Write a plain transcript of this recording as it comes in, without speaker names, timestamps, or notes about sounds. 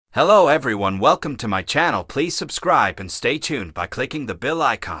Hello everyone, welcome to my channel. Please subscribe and stay tuned by clicking the bell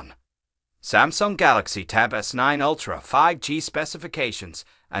icon. Samsung Galaxy Tab S9 Ultra 5G specifications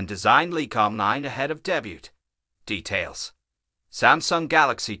and design leak online ahead of debut. Details. Samsung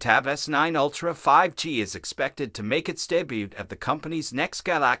Galaxy Tab S9 Ultra 5G is expected to make its debut at the company's next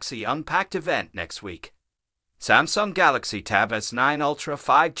Galaxy Unpacked event next week. Samsung Galaxy Tab S9 Ultra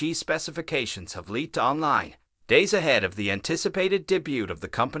 5G specifications have leaked online, days ahead of the anticipated debut of the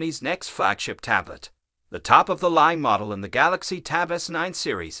company's next flagship tablet. The top-of-the-line model in the Galaxy Tab S9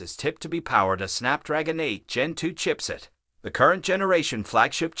 series is tipped to be powered a Snapdragon 8 Gen 2 chipset, the current generation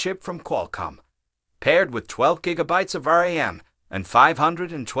flagship chip from Qualcomm. Paired with 12GB of RAM and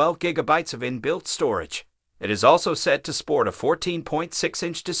 512GB of inbuilt storage, it is also set to sport a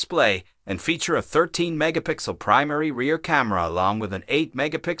 14.6-inch display and feature a 13-megapixel primary rear camera along with an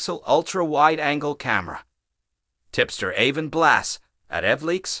 8-megapixel ultra-wide-angle camera. Tipster Avon Blass, at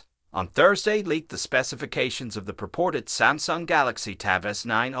EvLeaks, on Thursday leaked the specifications of the purported Samsung Galaxy Tab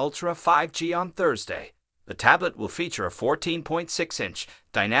S9 Ultra 5G on Thursday. The tablet will feature a 14.6-inch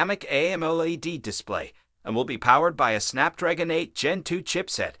dynamic AMOLED display and will be powered by a Snapdragon 8 Gen 2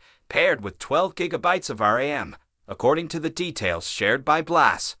 chipset paired with 12GB of RAM, according to the details shared by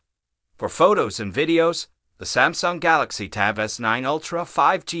Blass. For photos and videos, the Samsung Galaxy Tab S9 Ultra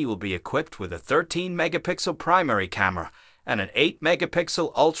 5G will be equipped with a 13-megapixel primary camera and an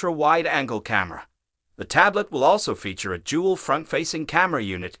 8-megapixel ultra-wide-angle camera. The tablet will also feature a dual front-facing camera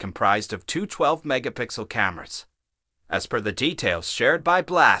unit comprised of two 12-megapixel cameras. As per the details shared by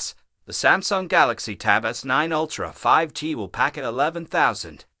Blass, the Samsung Galaxy Tab S9 Ultra 5G will pack an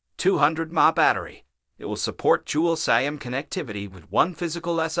 11,200 mAh battery. It will support dual SIM connectivity with one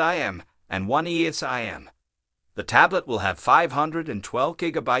physical SIM and one eSIM. The tablet will have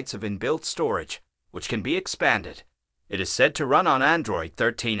 512GB of inbuilt storage, which can be expanded. It is said to run on Android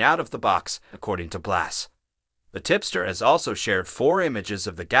 13 out of the box, according to Blass. The tipster has also shared 4 images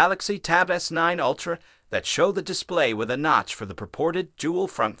of the Galaxy Tab S9 Ultra that show the display with a notch for the purported dual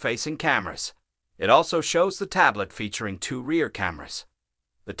front-facing cameras. It also shows the tablet featuring 2 rear cameras.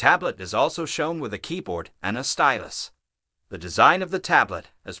 The tablet is also shown with a keyboard and a stylus. The design of the tablet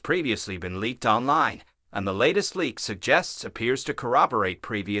has previously been leaked online, and the latest leak suggests appears to corroborate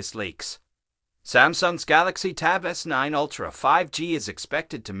previous leaks. Samsung's Galaxy Tab S9 Ultra 5G is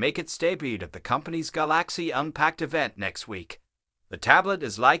expected to make its debut at the company's Galaxy Unpacked event next week. The tablet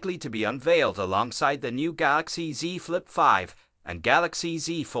is likely to be unveiled alongside the new Galaxy Z Flip 5 and Galaxy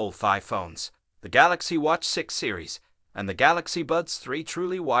Z Fold 5 phones, the Galaxy Watch 6 series, and the Galaxy Buds 3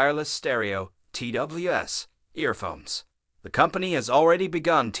 Truly Wireless Stereo (TWS) earphones. The company has already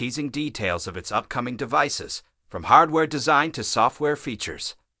begun teasing details of its upcoming devices, from hardware design to software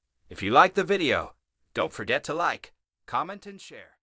features. If you like the video, don't forget to like, comment and share.